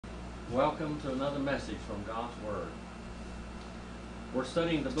Welcome to another message from God's Word. We're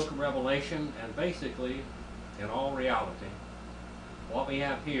studying the book of Revelation, and basically, in all reality, what we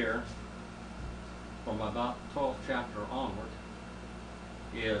have here from about the 12th chapter onward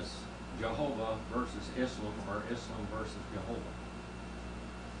is Jehovah versus Islam, or Islam versus Jehovah.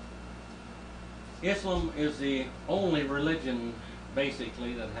 Islam is the only religion,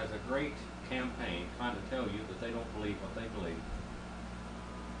 basically, that has a great campaign trying to tell you that they don't believe what they believe.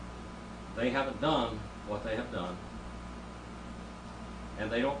 They haven't done what they have done,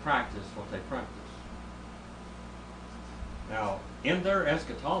 and they don't practice what they practice. Now, in their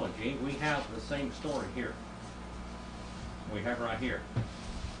eschatology, we have the same story here. We have right here.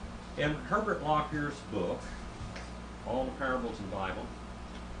 In Herbert Lockyer's book, All the Parables in the Bible,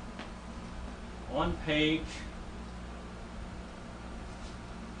 on page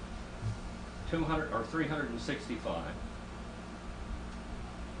 365,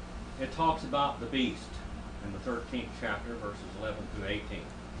 it talks about the beast in the 13th chapter, verses 11 through 18.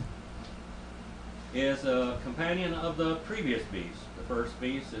 Is a companion of the previous beast. The first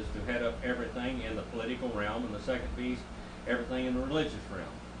beast is to head up everything in the political realm, and the second beast, everything in the religious realm.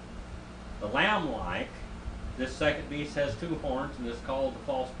 The lamb-like, this second beast has two horns and is called the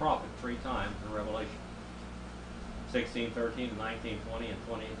false prophet 3 times in Revelation. 16:13, 19:20, and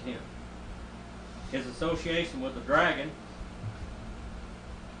 20:10. His association with the dragon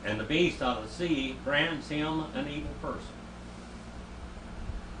and the beast out of the sea brands him an evil person.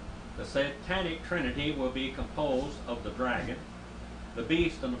 The satanic trinity will be composed of the dragon, the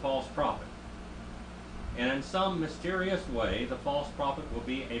beast, and the false prophet. And in some mysterious way, the false prophet will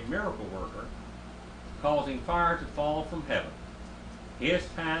be a miracle worker, causing fire to fall from heaven. His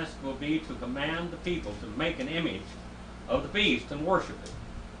task will be to command the people to make an image of the beast and worship it.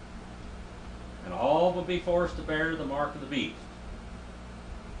 And all will be forced to bear the mark of the beast.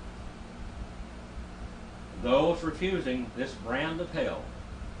 Those refusing this brand of hell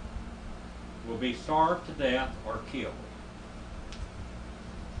will be starved to death or killed.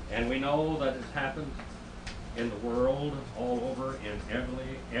 And we know that it's happened in the world all over, in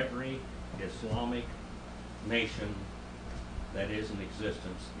every Islamic nation that is in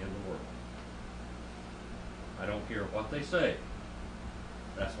existence in the world. I don't care what they say.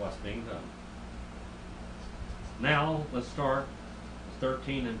 That's what's being done. Now, let's start with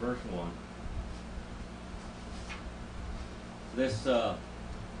 13 and verse 1. This, and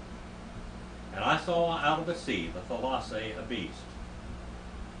I saw out of the sea, the thalasse, a beast,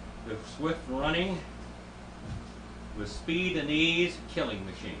 with swift running, with speed and ease, killing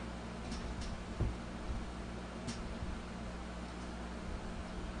machine.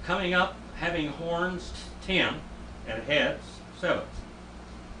 Coming up, having horns 10, and heads 7.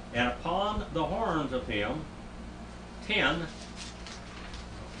 And upon the horns of him 10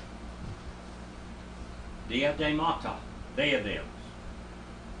 diademata, diadems,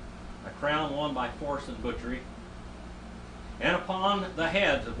 a crown won by force and butchery, and upon the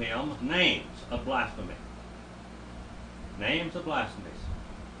heads of him names of blasphemy. Names of blasphemies.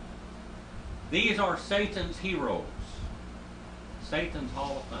 These are Satan's heroes, Satan's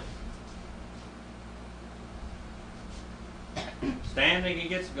Hall of Fame, standing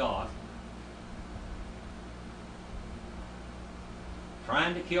against God,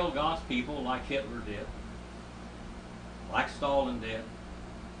 trying to kill God's people like Hitler did, like Stalin did,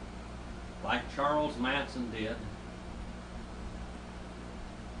 like Charles Manson did,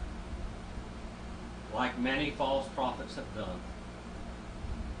 like many false prophets have done.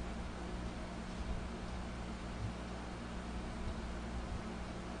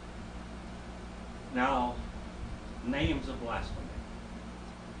 Now, names of blasphemy.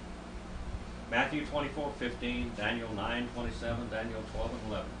 Matthew 24:15, Daniel 9:27, Daniel 12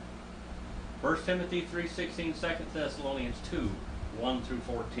 and 11. 1 Timothy 3:16, 2 Thessalonians 2:1 through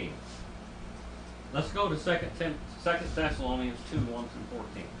 14. Let's go to 2 Thessalonians 2:1 through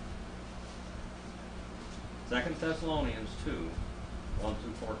 14. 2 Thessalonians 2:1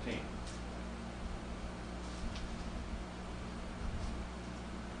 through 14.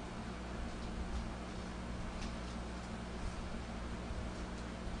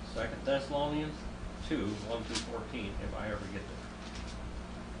 Second Thessalonians 2:1 through 14, if I ever get there.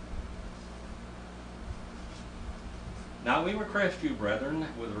 Now we request you, brethren,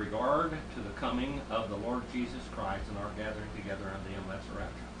 with regard to the coming of the Lord Jesus Christ and our gathering together unto him, that's the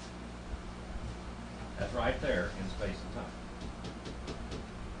rapture. That's right there in space and time.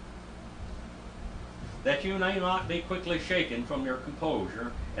 That you may not be quickly shaken from your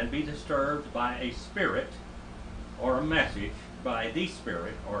composure and be disturbed by a spirit or a message, by the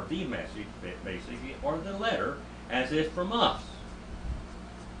spirit or the message, basically, or the letter, as if from us,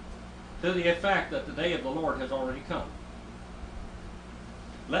 to the effect that the day of the Lord has already come.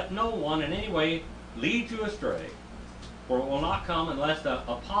 Let no one in any way lead you astray, for it will not come unless the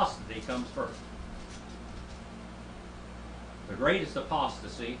apostasy comes first. The greatest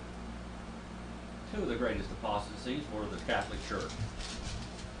apostasy, two of the greatest apostasies were the Catholic Church.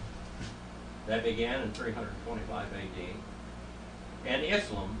 That began in 325 AD. And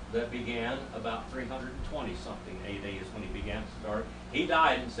Islam, that began about 320 something AD is when he began to start. He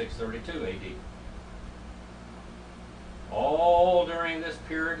died in 632 AD. All during this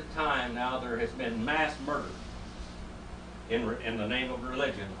period of time now there has been mass murder in the name of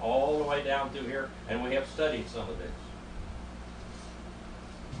religion, all the way down through here, and we have studied some of this.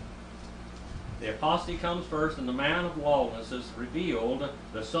 The apostasy comes first, and the man of lawlessness is revealed,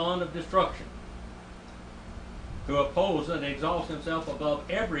 the son of destruction, who opposes and exalts himself above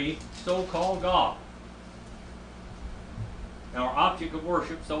every so-called God, our object of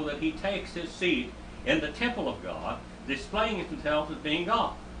worship, so that he takes his seat in the temple of God, displaying himself as being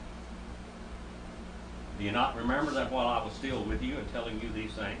God. Do you not remember that while I was still with you and telling you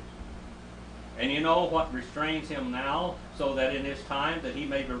these things? And you know what restrains him now, so that in his time that he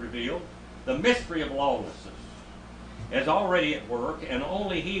may be revealed? The mystery of lawlessness is already at work, and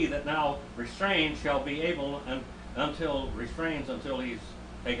only he that now restrains shall be able until he's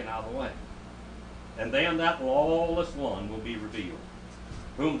taken out of the way. And then that lawless one will be revealed,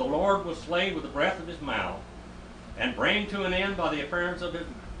 whom the Lord will slay with the breath of his mouth, and bring to an end by the appearance of his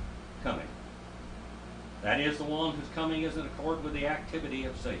coming. That is the one whose coming is in accord with the activity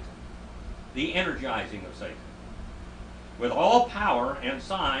of Satan, the energizing of Satan, with all power and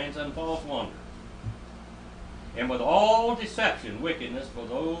signs and false wonders, and with all deception, wickedness for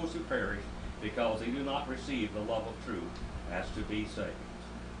those who perish, because they do not receive the love of truth as to be saved.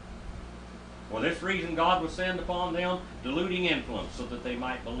 For this reason God will send upon them deluding influence, so that they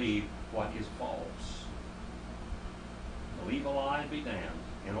might believe what is false. Believe a lie and be damned,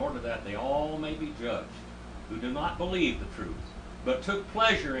 in order that they all may be judged, who do not believe the truth, but took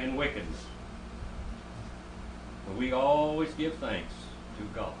pleasure in wickedness. But we always give thanks to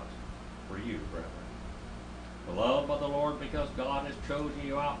God for you, brethren, beloved by the Lord, because God has chosen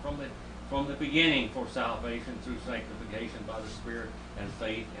you out from the beginning for salvation through sanctification by the Spirit and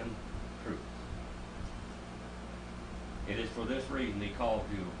faith in truth. It is for this reason he called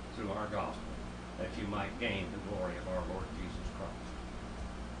you through our gospel, that you might gain the glory of our Lord Jesus Christ.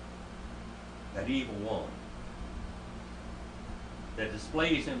 That evil one that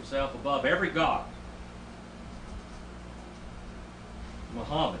displays himself above every god,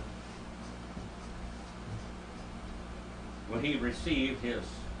 Muhammad, when he received his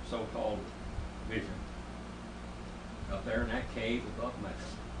so-called vision up there in that cave above Mecca.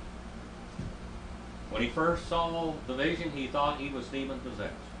 When he first saw the vision, he thought he was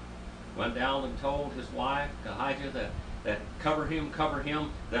demon-possessed. Went down and told his wife, Kahijah, that cover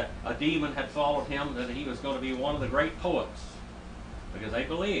him, that a demon had followed him, that he was going to be one of the great poets. Because they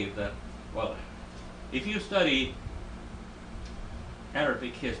believed that, well, if you study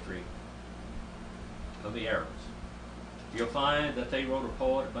Arabic history of the Arabs, you'll find that they wrote a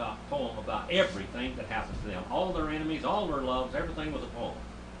poem about everything that happened to them. All their enemies, all their loves, everything was a poem.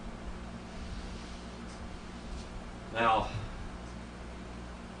 Now,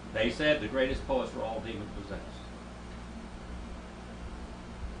 they said the greatest poets were all demon-possessed.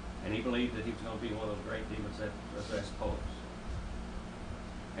 And he believed that he was going to be one of the great demon-possessed poets.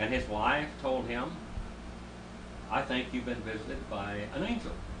 And his wife told him, I think you've been visited by an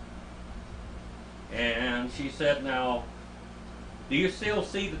angel. And she said, now, do you still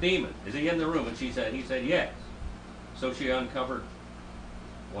see the demon? Is he in the room? And he said, yes. So she uncovered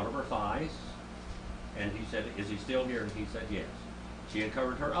one of her thighs, and he said, is he still here? And he said, yes. She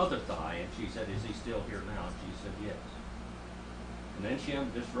uncovered her other thigh, and she said, is he still here now? And she said, yes. And then she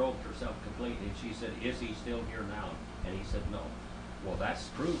disrobed herself completely, and she said, is he still here now? And he said, no. Well, that's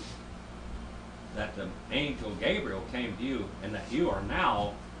proof that the angel Gabriel came to you, and that you are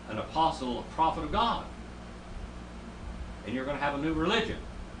now an apostle, a prophet of God. And you're going to have a new religion.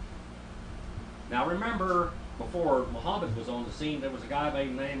 Now remember, before Muhammad was on the scene, there was a guy by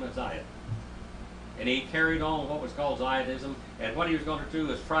the name of Zayed. And he carried on what was called Zayedism, and what he was going to do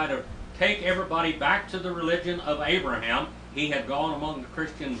is try to take everybody back to the religion of Abraham. He had gone among the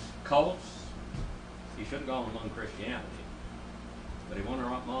Christian cults. He should have gone among Christianity. But he went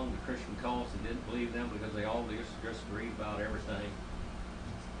among the Christian cults and didn't believe them because they all just agreed about everything.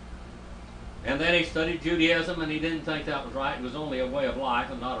 And then he studied Judaism, and he didn't think that was right. It was only a way of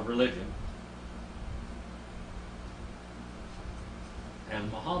life and not a religion. And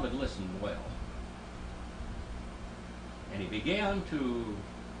Muhammad listened well. And he began to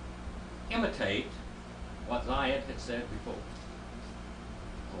imitate what Zion had said before,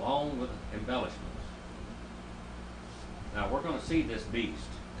 along with embellishments. Now we're going to see this beast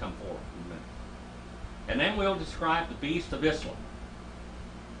come forth in a minute. And then we'll describe the beast of Islam.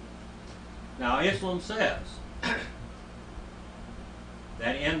 Now Islam says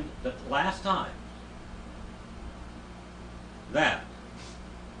that in the last times that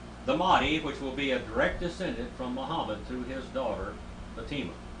the Mahdi, which will be a direct descendant from Muhammad through his daughter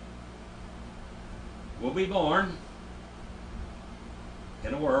Fatima, will be born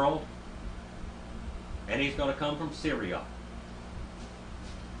in the world, and he's going to come from Syria.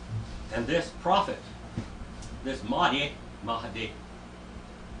 And this prophet, this Mahdi,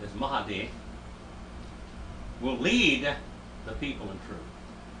 will lead the people in truth.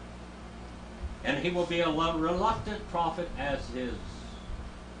 And he will be a reluctant prophet as his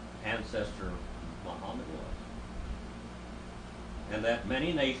ancestor Muhammad was. And that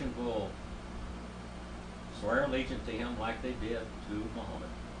many nations will swear allegiance to him like they did to Muhammad.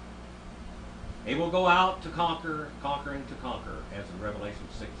 He will go out to conquering to conquer, as in Revelation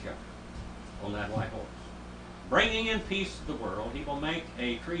 6 chapter, on that white horse. Bringing in peace to the world, he will make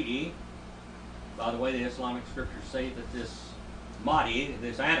a treaty. By the way, the Islamic scriptures say that this Mahdi,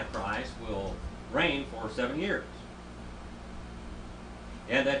 this Antichrist, will reign for 7 years.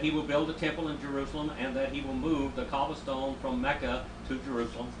 And that he will build a temple in Jerusalem, and that he will move the cobblestone from Mecca to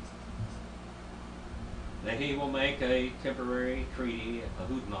Jerusalem. That he will make a temporary treaty,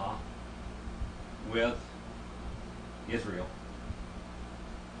 a hudna, with Israel.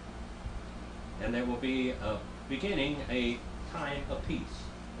 And there will be beginning a time of peace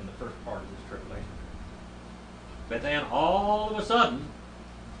in the first part of this tribulation. But then all of a sudden,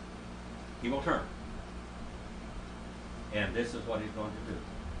 he will turn. And this is what he's going to do.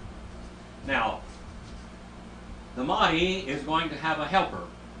 Now, the Mahdi is going to have a helper.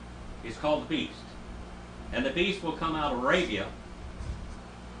 He's called the beast. And the beast will come out of Arabia.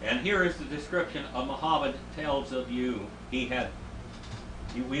 And here is the description of Muhammad tells of you.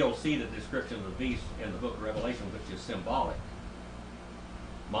 We'll see the description of the beast in the book of Revelation, which is symbolic.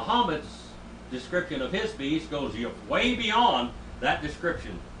 Muhammad's description of his beast goes way beyond that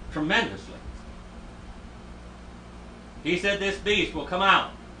description tremendously. He said this beast will come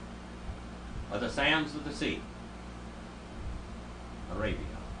out of the sands of the sea, Arabia,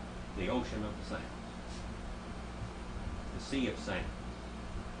 the ocean of the sands, the sea of sand.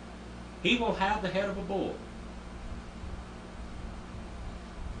 He will have the head of a bull,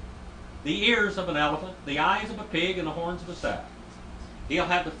 the ears of an elephant, the eyes of a pig, and the horns of a sow. He'll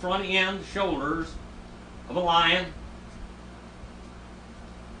have the front end shoulders of a lion.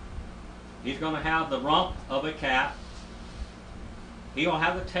 He's going to have the rump of a cat. He'll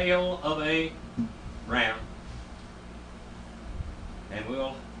have the tail of a ram. And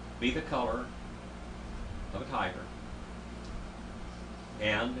will be the color of a tiger.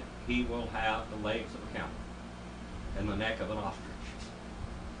 And he will have the legs of a camel and the neck of an ostrich.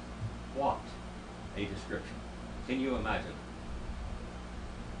 What a description. Can you imagine?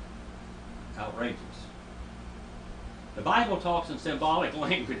 Outrageous. The Bible talks in symbolic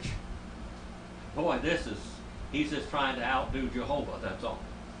language. Boy, he's just trying to outdo Jehovah, that's all.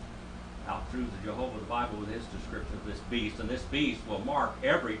 Outdo the Jehovah, the Bible, with his description of this beast. And this beast will mark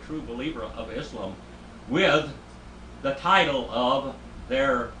every true believer of Islam with the title of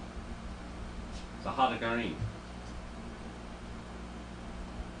their Sahadagarim.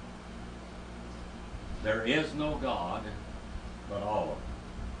 There is no God but Allah.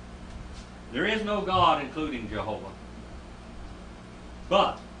 There is no God including Jehovah.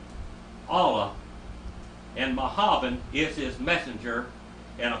 But Allah, and Muhammad is his messenger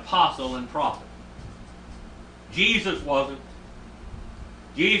and apostle and prophet. Jesus wasn't.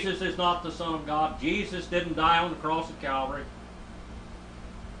 Jesus is not the Son of God. Jesus didn't die on the cross of Calvary.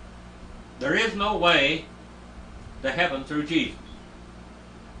 There is no way to heaven through Jesus.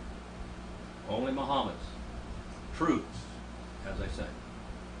 Only Muhammad's truths, as they say.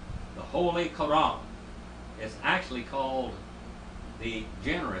 The Holy Quran is actually called the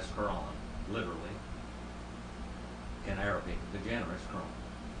generous Quran, literally, in Arabic, the generous Quran.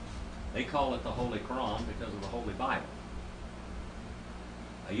 They call it the Holy Quran because of the Holy Bible.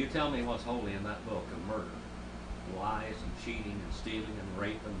 Now you tell me what's holy in that book of murder, lies and cheating and stealing and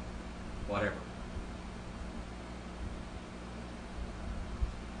rape and whatever.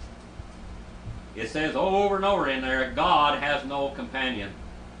 It says over and over in there, God has no companion.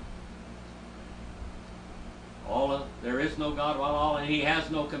 There is no God but Allah, and he has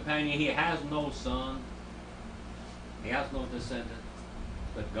no companion. He has no son. He has no descendant.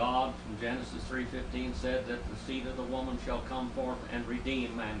 But God, from Genesis 3:15, said that the seed of the woman shall come forth and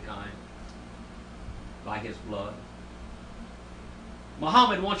redeem mankind. by his blood.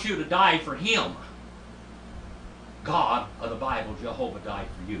 Muhammad wants you to die for him. God of the Bible, Jehovah, died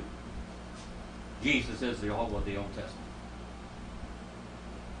for you. Jesus is the Jehovah of the Old Testament.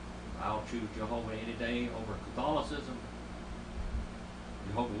 I'll choose Jehovah any day over Catholicism,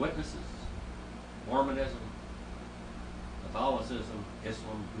 Jehovah's Witnesses, Mormonism, Catholicism,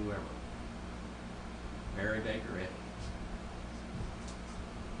 Islam, whoever. Mary Baker Eddy.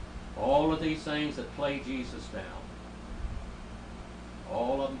 All of these things that play Jesus down,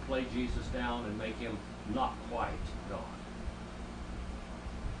 all of them play Jesus down and make him not quite God.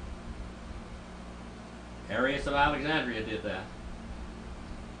 Arius of Alexandria did that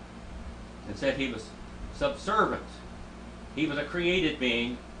and said he was subservient. He was a created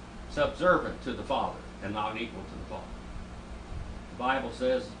being, subservient to the Father and not equal to the Father. The Bible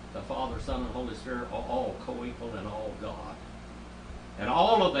says the Father, Son, and Holy Spirit are all co-equal and all God. And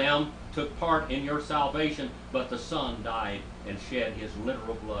all of them took part in your salvation, but the Son died and shed his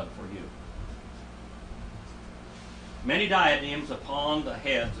literal blood for you. Many diadems upon the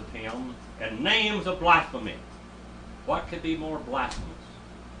heads of him, and names of blasphemy. What could be more blasphemous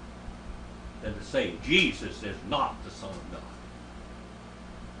than to say Jesus is not the Son of God?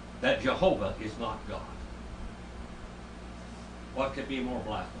 That Jehovah is not God. What could be more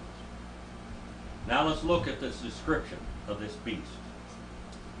blasphemous? Now let's look at this description of this beast.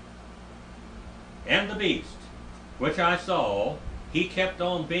 And the beast, which I saw, he kept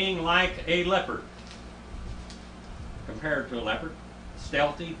on being like a leopard. Compared to a leopard,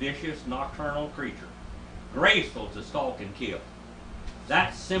 stealthy, vicious, nocturnal creature, graceful to stalk and kill.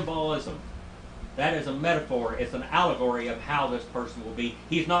 That's symbolism. That is a metaphor. It's an allegory of how this person will be.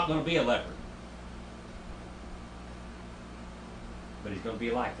 He's not going to be a leopard, but he's going to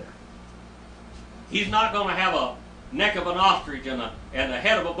be like that. He's not going to have a neck of an ostrich and the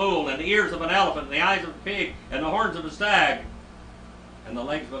head of a bull and the ears of an elephant and the eyes of a pig and the horns of a stag and the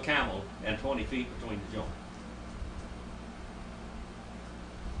legs of a camel and 20 feet between the joints.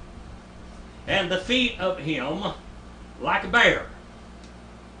 And the feet of him like a bear.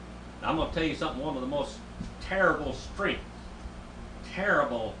 Now, I'm going to tell you something. One of the most terrible strength,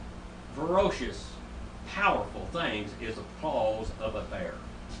 terrible, ferocious, powerful things is the claws of a bear,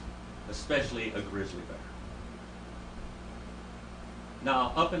 especially a grizzly bear.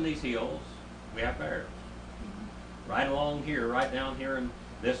 Now, up in these hills, we have bears. Right along here, right down here, and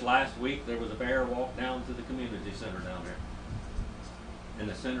this last week, there was a bear walked down to the community center down there in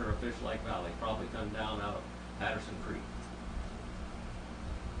the center of Fish Lake Valley, probably come down out of Patterson Creek.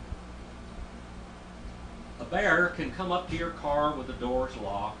 A bear can come up to your car with the doors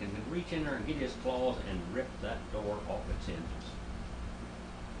locked and can reach in there and get his claws and rip that door off its hinges.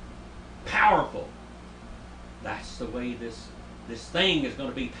 Powerful. That's the way this thing is going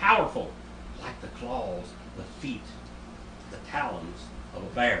to be powerful, like the claws, the feet, the talons of a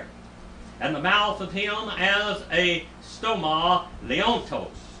bear. And the mouth of him as a stoma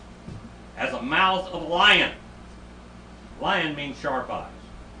leontos, as a mouth of a lion. Lion means sharp eyes,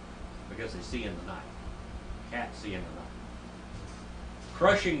 because they see in the night. Cats see in the night.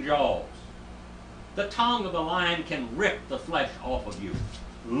 Crushing jaws. The tongue of the lion can rip the flesh off of you,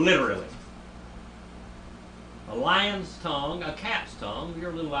 literally. A lion's tongue, a cat's tongue,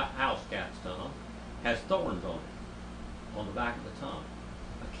 your little house cat's tongue, has thorns on it, on the back of the tongue.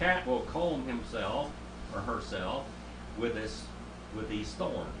 A cat will comb himself or herself with these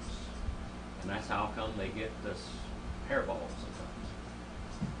thorns, and that's how come they get this hairball sometimes.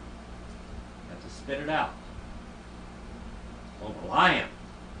 You have to spit it out. On a lion,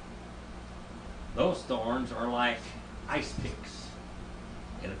 those thorns are like ice picks,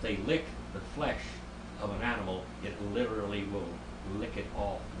 and if they lick the flesh of an animal, it literally will lick it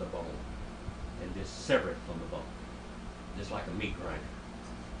off the bone and just sever it from the bone, just like a meat grinder.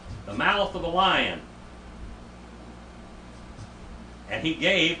 The mouth of a lion. And he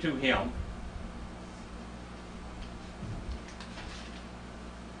gave to him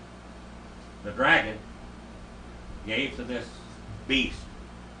the dragon, gave to this beast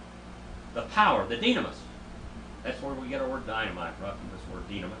the power, the dynamis. That's where we get our word dynamite, right from this word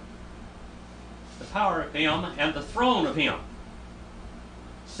dynamite. The power of him and the throne of him.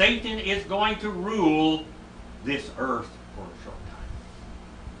 Satan is going to rule this earth for a short time.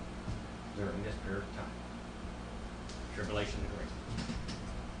 During this period of time. Tribulation is great.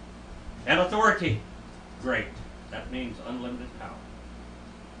 And authority, great. That means unlimited power.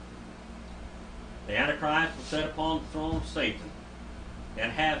 The Antichrist will sit upon the throne of Satan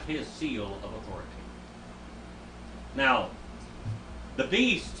and have his seal of authority. Now, the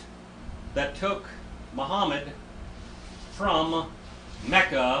beast that took Muhammad from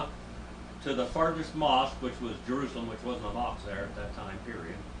Mecca to the farthest mosque, which was Jerusalem, which wasn't a mosque there at that time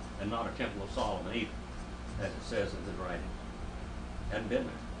period, and not a temple of Solomon either, as it says in his writing. Hadn't been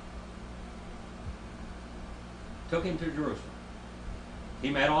there. Took him to Jerusalem. He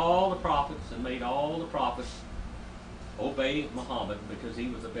met all the prophets and made all the prophets obey Muhammad because he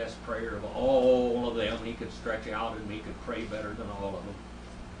was the best prayer of all of them. He could stretch out and he could pray better than all of them.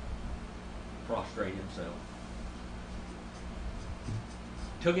 Prostrate himself.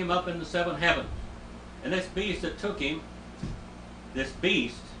 Took him up in the seventh heaven. And this beast that took him, this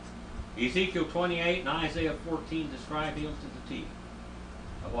beast, Ezekiel 28 and Isaiah 14 describe him to the T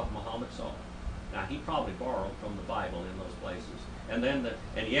of what Muhammad saw. Now he probably borrowed from the Bible in those places. And then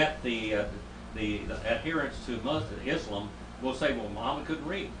yet the adherents to Islam will say, well, Muhammad couldn't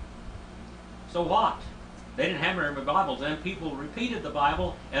read. So what? They didn't have very many Bibles then. People repeated the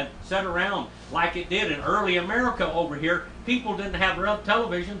Bible and sat around like it did in early America over here. People didn't have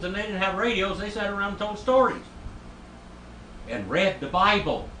televisions and they didn't have radios. They sat around and told stories and read the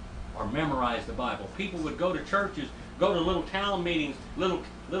Bible or memorized the Bible. People would go to churches, go to little town meetings, little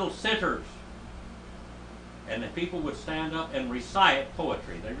centers. And the people would stand up and recite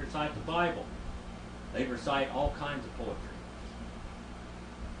poetry. They recite the Bible. They recite all kinds of poetry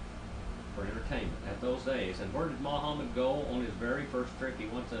for entertainment at those days. And where did Muhammad go on his very first trip? He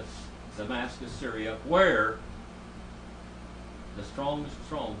went to Damascus, Syria, where the strongest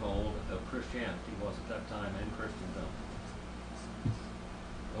stronghold of Christianity was at that time, and Christendom.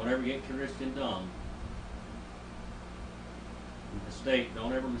 Don't ever get Christendom.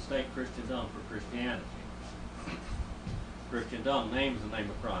 Don't ever mistake Christendom for Christianity. Christendom names the name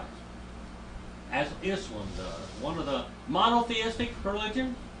of Christ, as Islam does, one of the monotheistic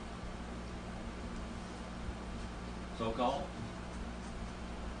religions, so-called.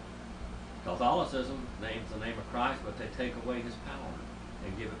 Catholicism names the name of Christ, but they take away his power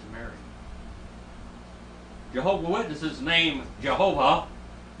and give it to Mary. Jehovah's Witnesses name Jehovah,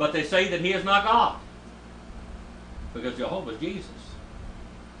 but they say that he is not God, because Jehovah is Jesus.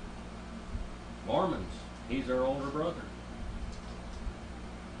 Mormons, he's their older brother,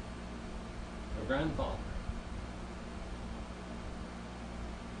 their grandfather.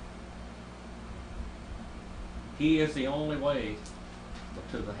 He is the only way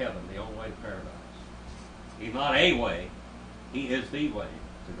to the heaven, the only way to paradise. He's not a way, he is the way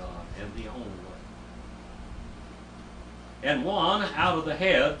to God and the only way. And one out of the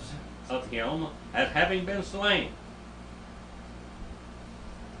heads of him as having been slain.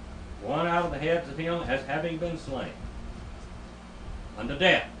 One out of the heads of him as having been slain unto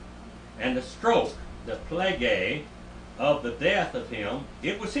death. And the stroke, the plague of the death of him,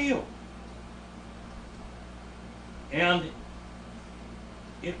 it was healed. And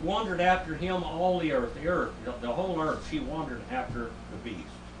it wandered after him all the earth. The whole earth, she wandered after the beast.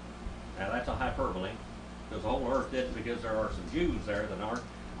 Now that's a hyperbole, because the whole earth didn't, because there are some Jews there that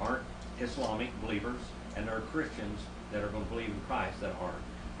aren't Islamic believers, and there are Christians that are going to believe in Christ that aren't.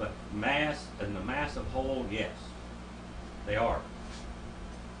 But mass, and the massive whole, yes, they are.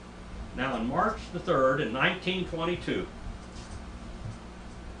 Now on March the 3rd in 1922,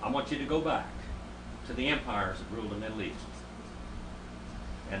 I want you to go back to the empires that ruled the Middle East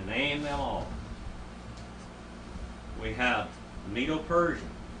and name them all. We have the Medo-Persian,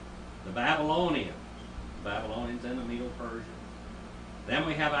 the Babylonians and the Medo-Persian. Then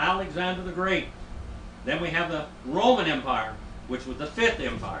we have Alexander the Great. Then we have the Roman Empire, which was the fifth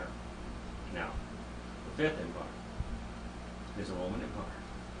empire. Now, the fifth empire is the Roman Empire.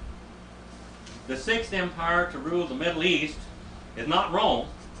 The sixth empire to rule the Middle East is not Rome,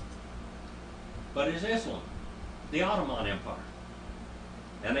 but is Islam, the Ottoman Empire.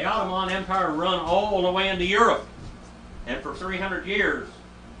 And the Ottoman Empire run all the way into Europe, and for 300 years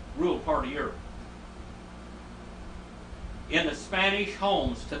ruled part of Europe. In the Spanish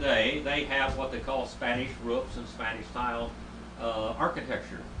homes today, they have what they call Spanish roofs and Spanish style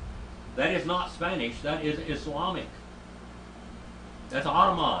architecture. That is not Spanish, that is Islamic. That's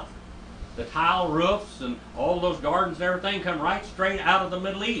Ottoman. The tile roofs and all those gardens and everything come right straight out of the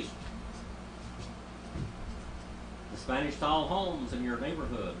Middle East. The Spanish style homes in your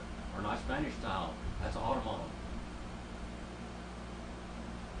neighborhood are not Spanish style, that's Ottoman.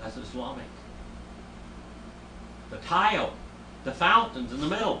 That's Islamic. The tile, the fountains in the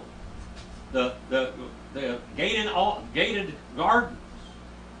middle, the gated gardens,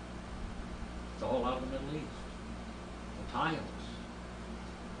 it's all out of the Middle East. The tiles,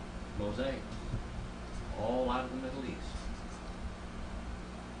 mosaics, all out of the Middle East.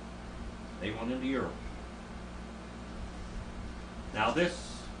 They went into Europe. Now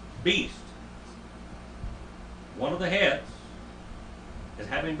this beast, one of the heads, as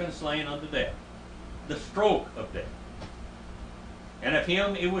having been slain unto death, the stroke of death. And of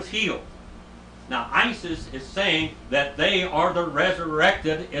him it was healed. Now ISIS is saying that they are the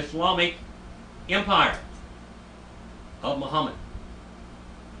resurrected Islamic empire of Muhammad.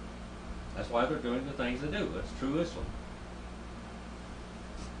 That's why they're doing the things they do. That's true Islam.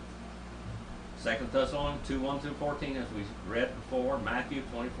 2 Thessalonians 2:1-14, as we read before, Matthew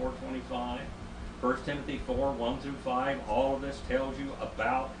 24:25, 1 Timothy 4:1-5, all of this tells you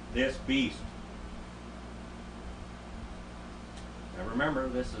about this beast. Now remember,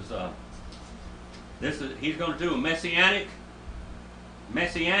 this is he's going to do messianic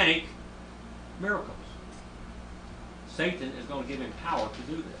miracles. Satan is going to give him power to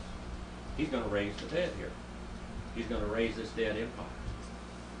do this. He's going to raise the dead here. He's going to raise this dead empire.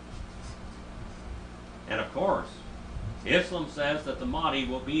 And of course, Islam says that the Mahdi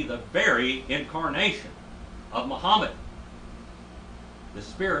will be the very incarnation of Muhammad. The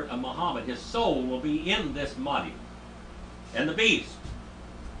spirit of Muhammad, his soul will be in this Mahdi. And the beast,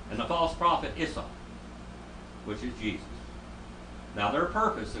 and the false prophet Isa, which is Jesus. Now their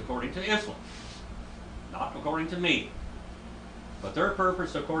purpose, according to Islam, not according to me, but their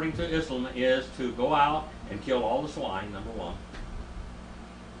purpose, according to Islam, is to go out and kill all the swine, number one,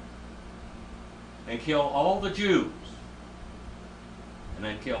 and kill all the Jews, and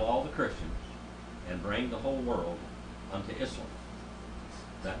then kill all the Christians, and bring the whole world unto Islam.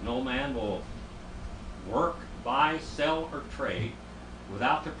 That no man will work, buy, sell, or trade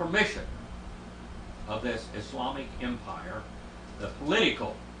without the permission of this Islamic empire, the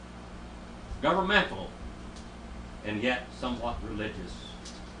political, governmental, and yet somewhat religious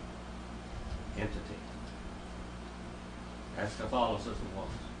entity, as Catholicism was.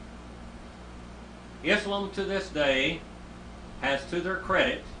 Islam to this day has, to their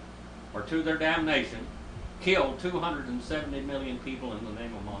credit, or to their damnation, killed 270 million people in the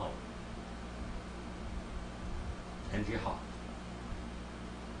name of Muhammad and jihad.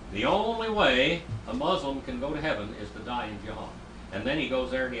 The only way a Muslim can go to heaven is to die in jihad. And then he goes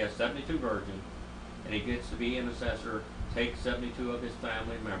there, he has 72 virgins, and he gets to be intercessor, take 72 of his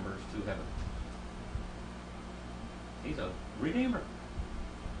family members to heaven. He's a redeemer.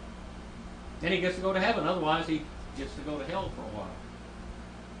 And he gets to go to heaven, otherwise he gets to go to hell for a while.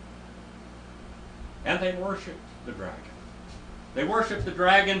 And they worship the dragon. They worship the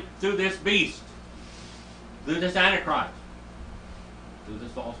dragon through this beast, through this Antichrist, through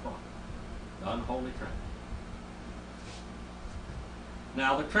this false prophet, the unholy Trinity.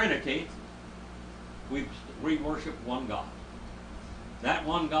 Now the Trinity, we worship one God. That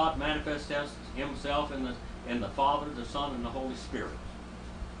one God manifests himself in the Father, the Son, and the Holy Spirit.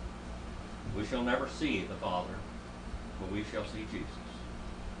 We shall never see the Father, but we shall see Jesus.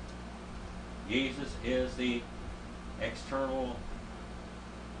 Jesus is the external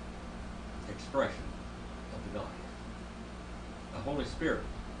expression of the Godhead. The Holy Spirit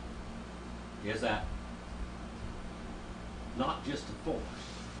is that, not just a force,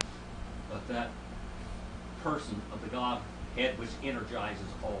 but that person of the Godhead which energizes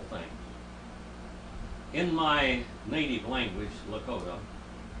all things. In my native language, Lakota,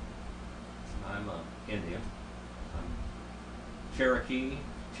 I'm Indian, I'm Cherokee,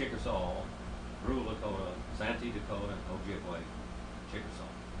 Chickasaw, Rural Lakota, Santee Dakota, Ojibwe,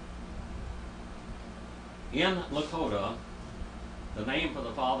 Chickasaw. In Lakota, the name for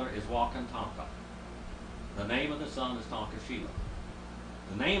the Father is Wakantanka. The name of the Son is Tonkashila.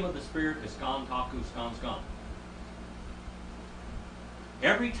 The name of the Spirit is Skantaku Skanskan.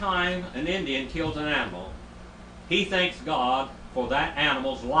 Every time an Indian kills an animal, he thanks God for that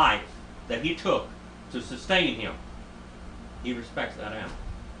animal's life that he took to sustain him. He respects that animal.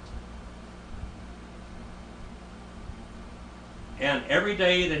 And every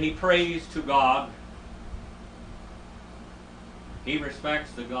day that he prays to God, he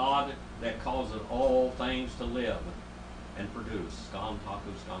respects the God that causes all things to live and produce. Skan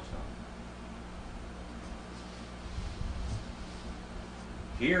Taku Skan Skan.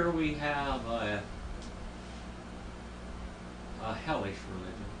 Here we have a hellish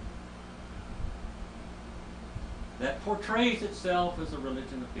religion that portrays itself as a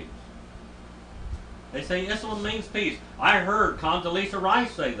religion of peace. They say Islam means peace. I heard Condoleezza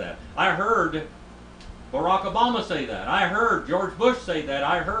Rice say that. I heard Barack Obama say that. I heard George Bush say that.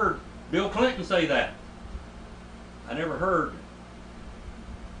 I heard Bill Clinton say that. I never heard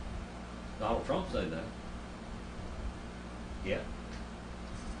Donald Trump say that. Yet.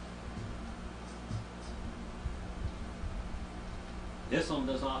 Islam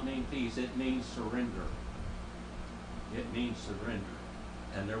does not mean peace. It means surrender. It means surrender.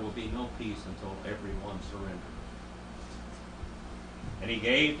 And there will be no peace until everyone surrenders. And he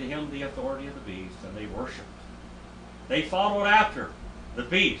gave to him the authority of the beast, and they worshipped. They followed after the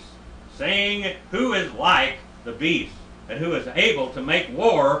beast, saying, who is like the beast, and who is able to make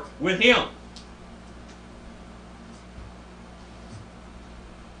war with him?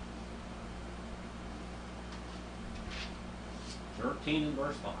 In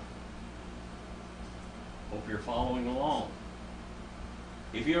verse 5. Hope you're following along.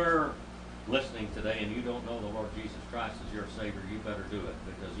 If you're listening today and you don't know the Lord Jesus Christ as your Savior, you better do it,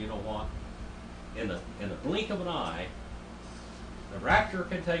 because you know what? In the blink of an eye, the rapture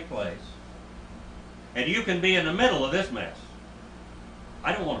can take place, and you can be in the middle of this mess.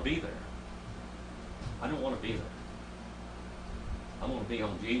 I don't want to be there. I don't want to be there. I want to be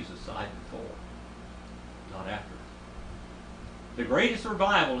on Jesus' side before, not after. The greatest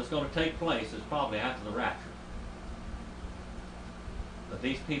revival that's going to take place is probably after the rapture. But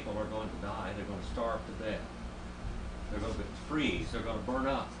these people are going to die. They're going to starve to death. They're going to freeze. They're going to burn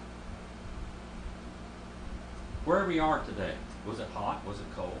up. Wherever we are today, was it hot? Was it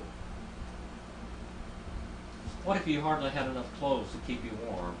cold? What if you hardly had enough clothes to keep you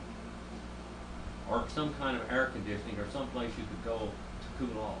warm? Or some kind of air conditioning, or some place you could go to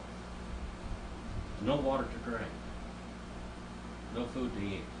cool off? No water to drink. No food to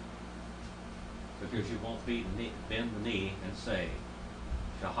eat, because you won't bend the knee and say,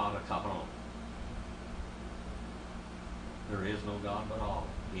 Shahada Kahon. There is no God but Allah.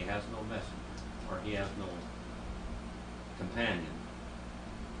 He has no messenger, or he has no companion,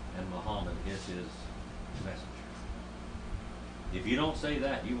 and Muhammad is his messenger. If you don't say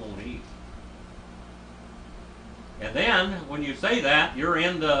that, you won't eat. And then, when you say that, you're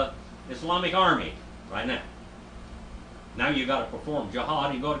in the Islamic army right now. Now you got to perform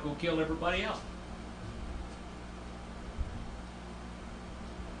jihad, you got to go kill everybody else.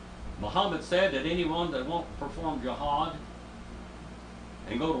 Muhammad said that anyone that won't perform jihad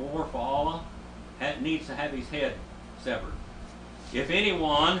and go to war for Allah needs to have his head severed. If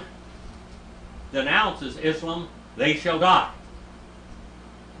anyone denounces Islam, they shall die.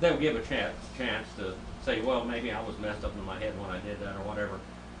 They'll give a chance to say, well, maybe I was messed up in my head when I did that or whatever.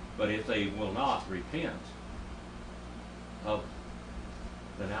 But if they will not repent of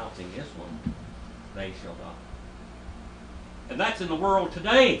denouncing Islam, they shall die. And that's in the world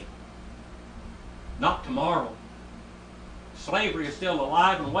today, not tomorrow. Slavery is still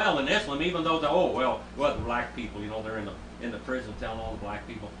alive and well in Islam, even though the black people, they're in the prison telling all the black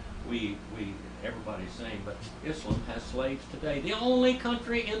people, everybody's saying, but Islam has slaves today. The only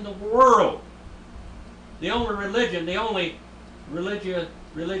country in the world, the only religion, the only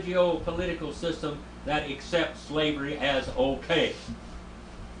religio-political system that accepts slavery as okay.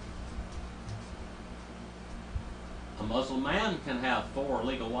 A Muslim man can have 4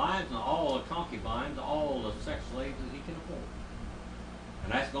 legal wives and all the concubines, all the sex slaves that he can afford.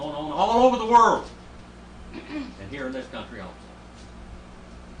 And that's going on all over the world. And here in this country also.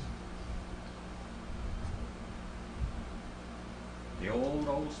 The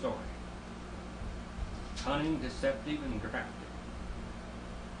old story. Cunning, deceptive, and crafty.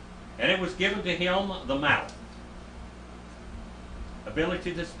 And it was given to him the mouth,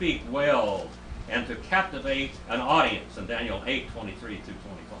 ability to speak well, and to captivate an audience in Daniel 8:23 through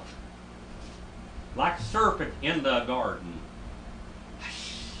 25. Like a serpent in the garden.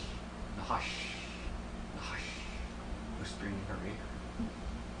 Hush, hush, hush, whispering in her ear.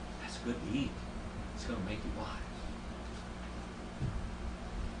 That's good to eat. It's going to make you wise.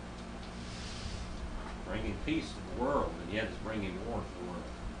 Bringing peace to the world, and yet it's bringing war to the world.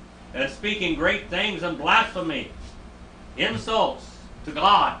 And speaking great things and blasphemy, insults to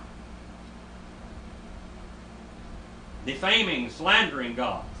God, defaming, slandering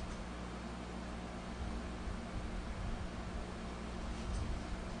God.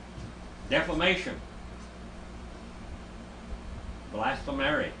 Defamation,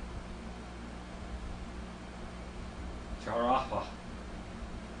 blasphemy, charafa,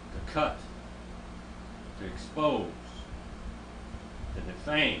 to cut, to expose, to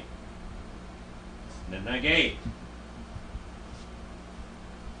defame, to negate.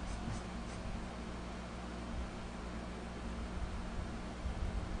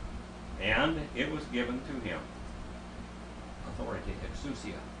 And it was given to him authority,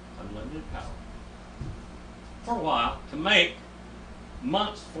 exousia, unlimited power, for a while, to make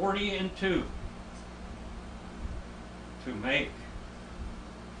months 40 and 2, to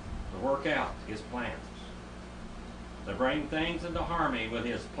work out his plans, to bring things into harmony with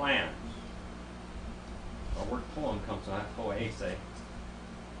his plans. Our word poem comes out, poese.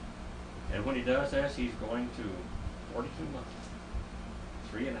 And when he does this, he's going to 42 months,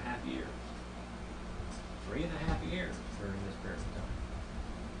 3.5 years. 3.5 years during this period of time.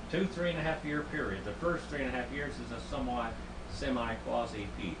 3.5 year period. The first 3.5 years is a somewhat semi-quasi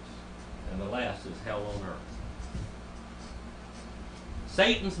peace, and the last is hell on earth.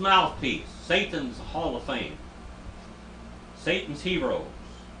 Satan's mouthpiece, Satan's hall of fame, Satan's heroes.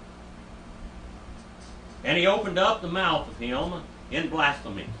 And he opened up the mouth of him in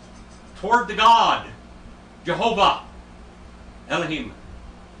blasphemy toward the God, Jehovah, Elohim,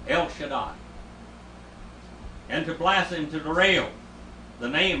 El Shaddai, and to blaspheme, to derail the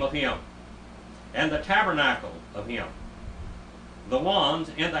name of him and the tabernacle of him, the ones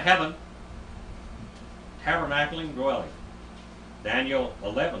in the heaven, tabernacling, dwelling. Daniel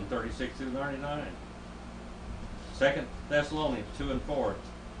 11:36-99. 2 Thessalonians 2 and 4.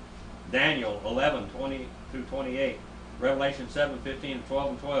 Daniel 11:20-28. Revelation 7:15, 12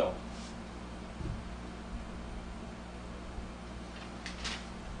 and 12.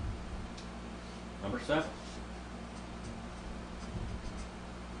 Number 7.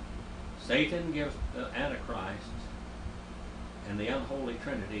 Satan gives the Antichrist and the unholy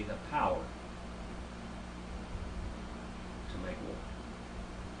Trinity the power to make war.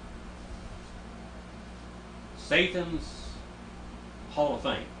 Satan's hall of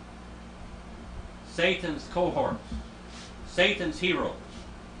fame, Satan's cohorts, Satan's heroes.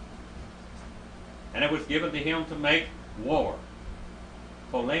 And it was given to him to make war,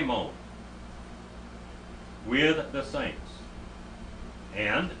 polemon, with the saints,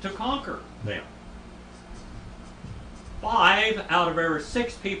 and to conquer them. 5 out of every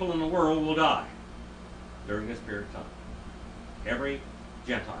 6 people in the world will die during this period of time. Every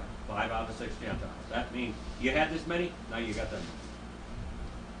Gentile. 5 out of 6 Gentiles. That means you had this many, now you got that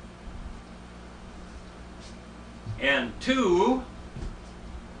many. And 2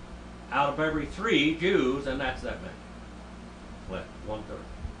 out of every 3 Jews, and that's that many. Left, 1/3.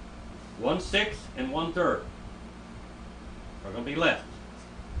 1/6 and 1/3 are going to be left.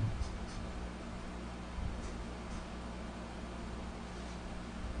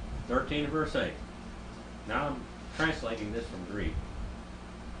 Verse 8. Now I'm translating this from Greek.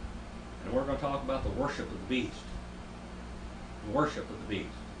 And we're going to talk about the worship of the beast. The worship of the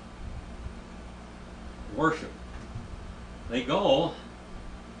beast. Worship. They go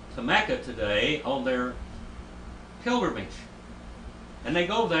to Mecca today on their pilgrimage. And they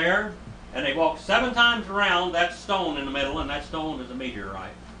go there and they walk 7 times around that stone in the middle, and that stone is a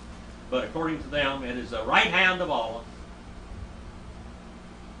meteorite. But according to them, it is the right hand of Allah.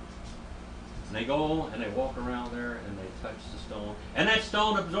 And they go and they walk around there and they touch the stone. And that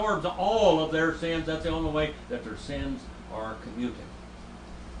stone absorbs all of their sins. That's the only way that their sins are commuted.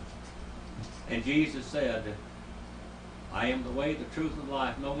 And Jesus said, I am the way, the truth, and the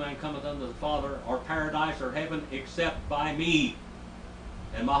life. No man cometh unto the Father or paradise or heaven except by me.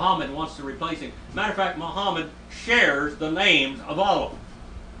 And Muhammad wants to replace him. Matter of fact, Muhammad shares the names of all of them.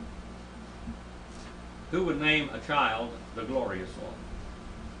 Who would name a child the glorious one?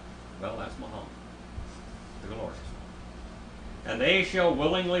 Well, that's Muhammad, the glorious one. And they shall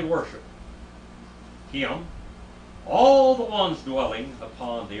willingly worship him, all the ones dwelling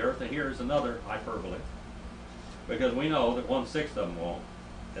upon the earth. And here's another hyperbole, because we know that 1/6 of them won't,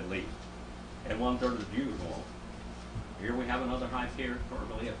 at least, and 1/3 of the Jews won't. Here we have another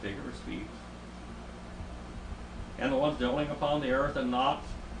hyperbole, a figure of speech. And the ones dwelling upon the earth, and not,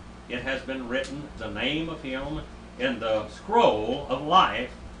 it has been written, the name of him in the scroll of life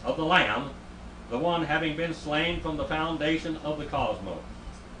of the Lamb, the one having been slain from the foundation of the cosmos,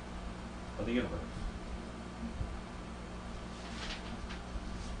 of the universe.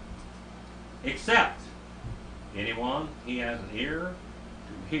 Except anyone he has an ear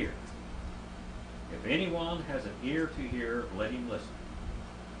to hear. If anyone has an ear to hear, let him listen.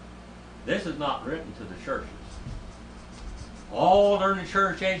 This is not written to the churches. All during the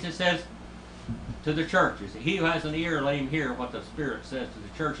church age it says to the churches. He who has an ear, let him hear what the Spirit says to the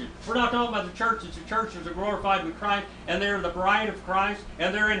churches. We're not talking about the churches. The churches are glorified with Christ, and they're the bride of Christ,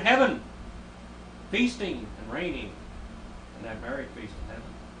 and they're in heaven, feasting and reigning in that marriage feast in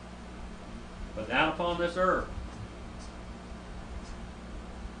heaven. But down upon this earth,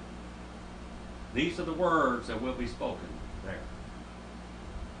 these are the words that will be spoken there.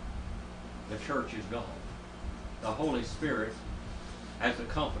 The church is gone. The Holy Spirit, as the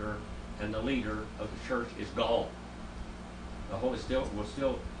comforter and the leader of the church, is gone. The Holy Spirit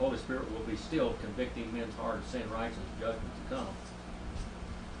will be still convicting men's hearts, sin, righteousness, judgment to come.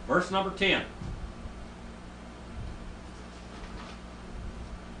 Verse number 10.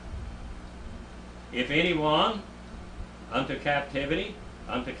 If anyone unto captivity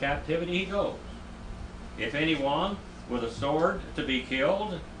he goes. If anyone with a sword to be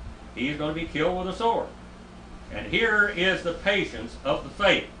killed, he is going to be killed with a sword. And here is the patience of the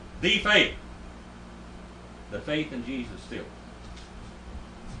faith. the faith. The faith in Jesus still.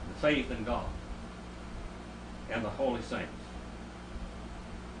 The faith in God and the holy saints.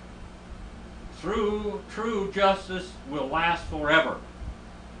 True justice will last forever.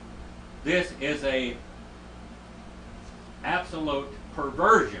 This is a absolute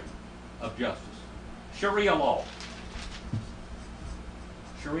perversion of justice. Sharia law.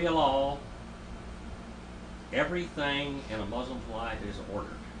 Sharia law, everything in a Muslim's life is ordered.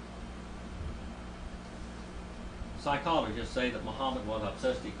 Psychologists say that Muhammad was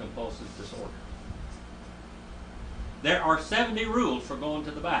obsessive-compulsive disorder. There are 70 rules for going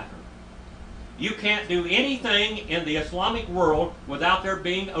to the bathroom. You can't do anything in the Islamic world without there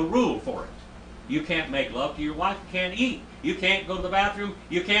being a rule for it. You can't make love to your wife, you can't eat, you can't go to the bathroom,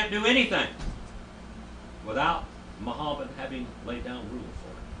 you can't do anything without Muhammad having laid down rules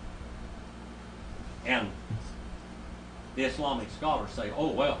for it. And the Islamic scholars say,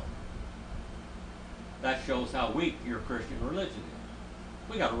 oh well, that shows how weak your Christian religion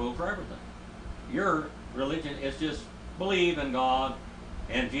is. We got a rule for everything. Your religion is just believe in God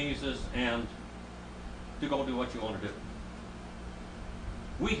and Jesus and to go do what you want to do.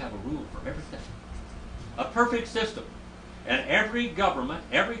 We have a rule for everything. A perfect system. And every government,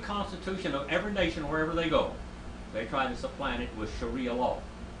 every constitution of every nation, wherever they go, they try to supplant it with Sharia law.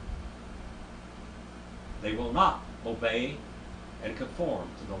 They will not obey and conform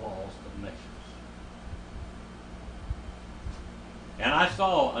to the laws of nations. And I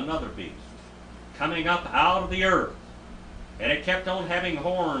saw another beast coming up out of the earth, and it kept on having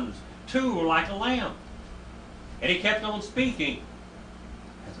horns, two like a lamb. And he kept on speaking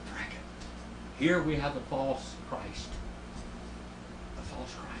as a dragon. Here we have the false Christ. The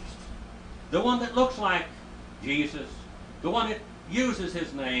false Christ. The one that looks like Jesus. The one that uses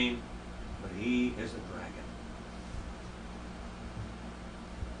his name, but he is a dragon.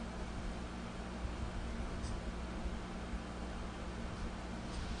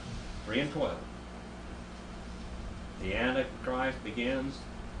 Three and 12. The Antichrist begins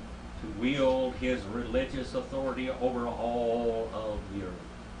to wield his religious authority over all of the earth.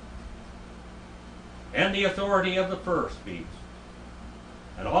 And the authority of the first beast.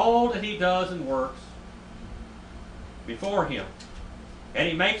 And all that he does and works before him. And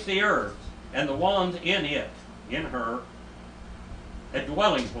he makes the earth and the ones in it, in her, a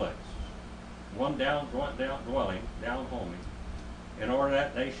dwelling place. One dwelling, down homing, in order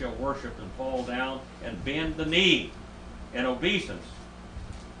that they shall worship and fall down and bend the knee in obeisance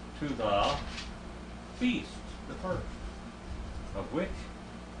to the beast, the first, of which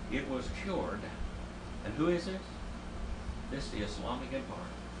it was cured. And who is this? This is the Islamic Empire.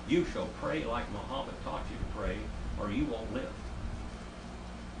 You shall pray like Muhammad taught you to pray, or you won't live.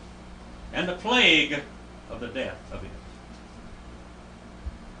 And the plague of the death of it.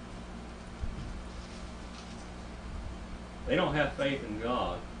 They don't have faith in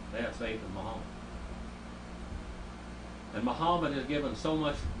God, they have faith in Muhammad. And Muhammad is given so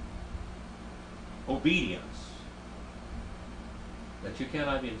much obedience that you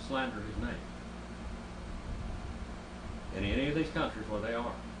cannot even slander his name in any of these countries where they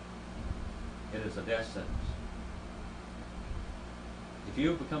are. It is a death sentence. If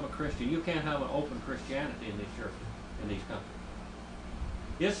you become a Christian, you can't have an open Christianity in these churches, in these countries.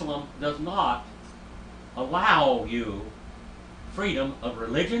 Islam does not allow you freedom of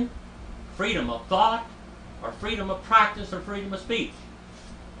religion, freedom of thought, or freedom of practice, or freedom of speech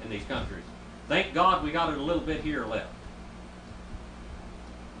in these countries. Thank God we got it a little bit here left.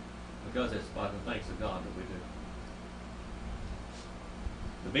 Because it's by the thanks of God that we do.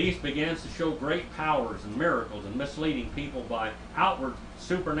 The beast begins to show great powers and miracles and misleading people by outward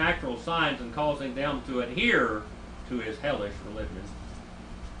supernatural signs and causing them to adhere to his hellish religion.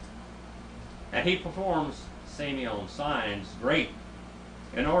 And he performs Simeon signs great,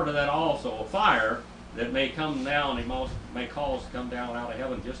 in order that also a fire that may come down, he may cause to come down out of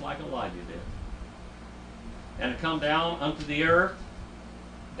heaven, just like Elijah did, and to come down unto the earth,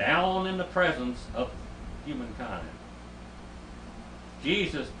 down in the presence of humankind.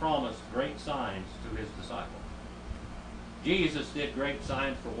 Jesus promised great signs to his disciples. Jesus did great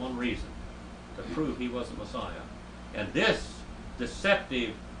signs for one reason, to prove he was the Messiah. And this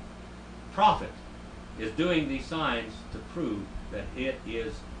deceptive prophet is doing these signs to prove that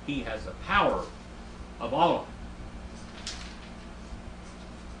he has the power of all of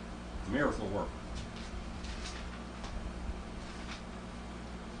it. Miracle worker.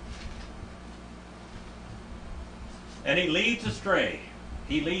 And he leads astray.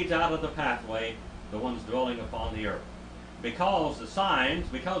 He leads out of the pathway the ones dwelling upon the earth. Because of the signs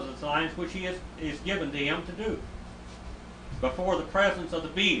which he is given to him to do. before the presence of the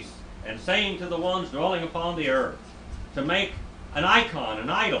beast, and saying to the ones dwelling upon the earth, to make an icon, an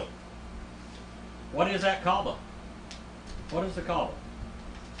idol. What is that Kaaba? What is the Kaaba?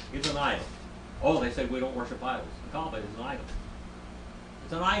 It's an idol. Oh, they say we don't worship idols. The Kaaba is an idol.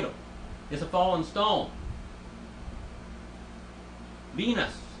 It's an idol. It's a fallen stone.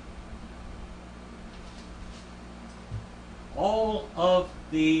 Venus. All of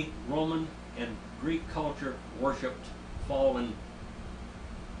the Roman and Greek culture worshipped fallen,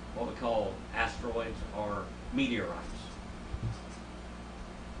 what we call asteroids or meteorites.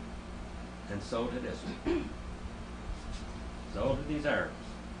 And so did Islam. So did these Arabs.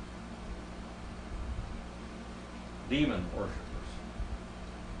 Demon worshippers.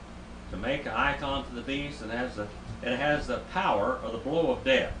 To make an icon to the beast, and it has the power of the blow of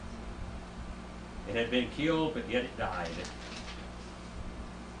death. It had been killed, but yet it died.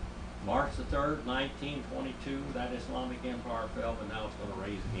 March the 3rd, 1922, that Islamic empire fell, but now it's going to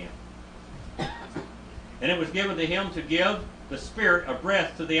raise again. And it was given to him to give the spirit of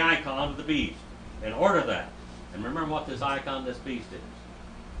breath to the icon of the beast. In order that, and remember what this icon, this beast is.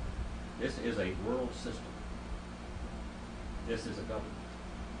 This is a world system. This is a government.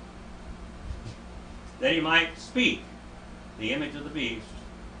 That he might speak the image of the beast,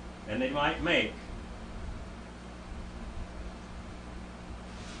 and they might make,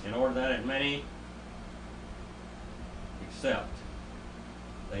 in order that as many accept,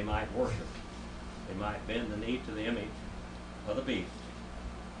 they might worship, they might bend the knee to the image of the beast,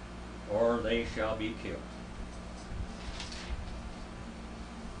 or they shall be killed.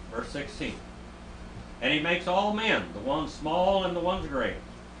 Verse 16. And he makes all men, the ones small and the ones great,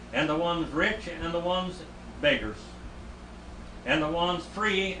 and the ones rich and the ones beggars, and the ones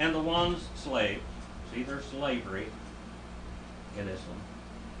free and the ones slaves. See, there's slavery in Islam.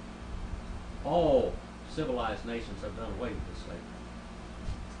 All civilized nations have done away with this slavery.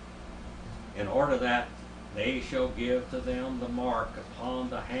 In order that they shall give to them the mark upon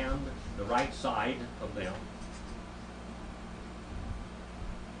the hand, the right side of them,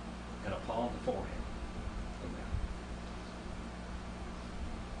 and upon the forehead of them.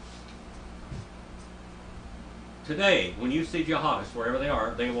 Today, when you see jihadists, wherever they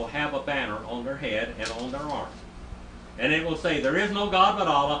are, they will have a banner on their head and on their arm. And it will say, there is no God but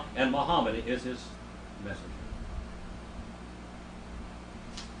Allah, and Muhammad is his messenger.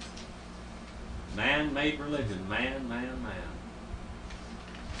 Man-made religion. Man, man, man.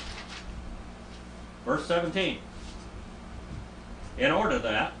 Verse 17. In order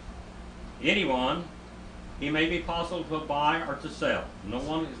that anyone, he may be possible to buy or to sell. No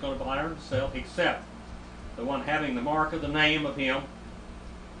one is going to buy or to sell except the one having the mark of the name of him,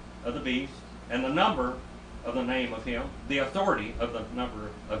 of the beast, and the number of the name of him, the authority of the number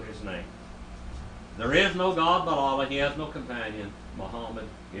of his name. There is no God but Allah, he has no companion. Muhammad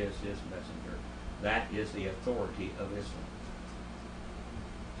is his messenger. That is the authority of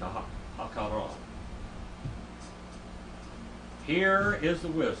Islam. Haqara. Here is the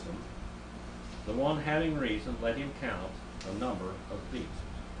wisdom. The one having reason, let him count the number of beasts.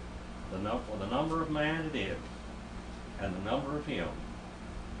 For the number of man it is, and the number of him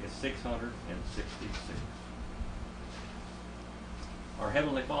is 666. Our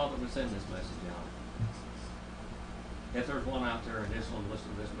Heavenly Father will send this message out. If there's one out there in Islam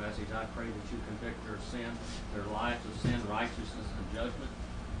listening to this message, I pray that you convict their sin, their lives of sin, righteousness, and judgment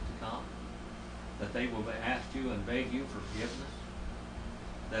to come. That they will ask you and beg you for forgiveness.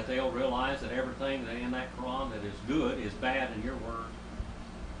 That they'll realize that everything in that Quran that is good is bad in your word.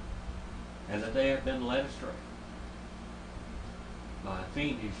 And that they have been led astray by a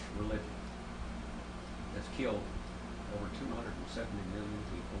fiendish religion that's killed over 270 million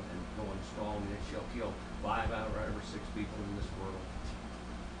people and going strong, and it shall kill 5 out of every 6 people in this world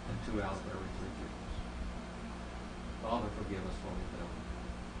and 2 out of every 3 Jews. Father, forgive us for we fail.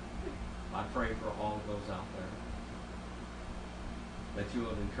 I pray for all of those out there that you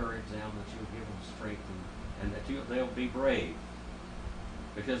will encourage them, that you'll give them strength, and that they'll be brave.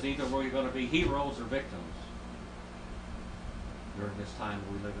 Because either we're going to be heroes or victims during this time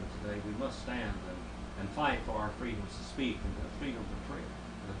we live in today. We must stand and fight for our freedoms to speak and the freedom to pray,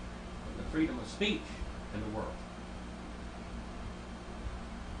 the freedom of speech in the world.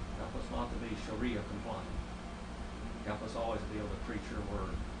 Help us not to be Sharia compliant. Help us always be able to preach your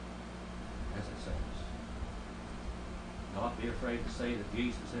word as it says. Not be afraid to say that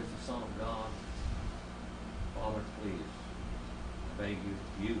Jesus is the Son of God. Father, please, I beg you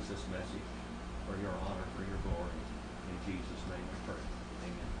to use this message for your honor, for your glory. In Jesus' name we pray.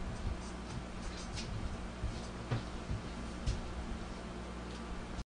 Amen.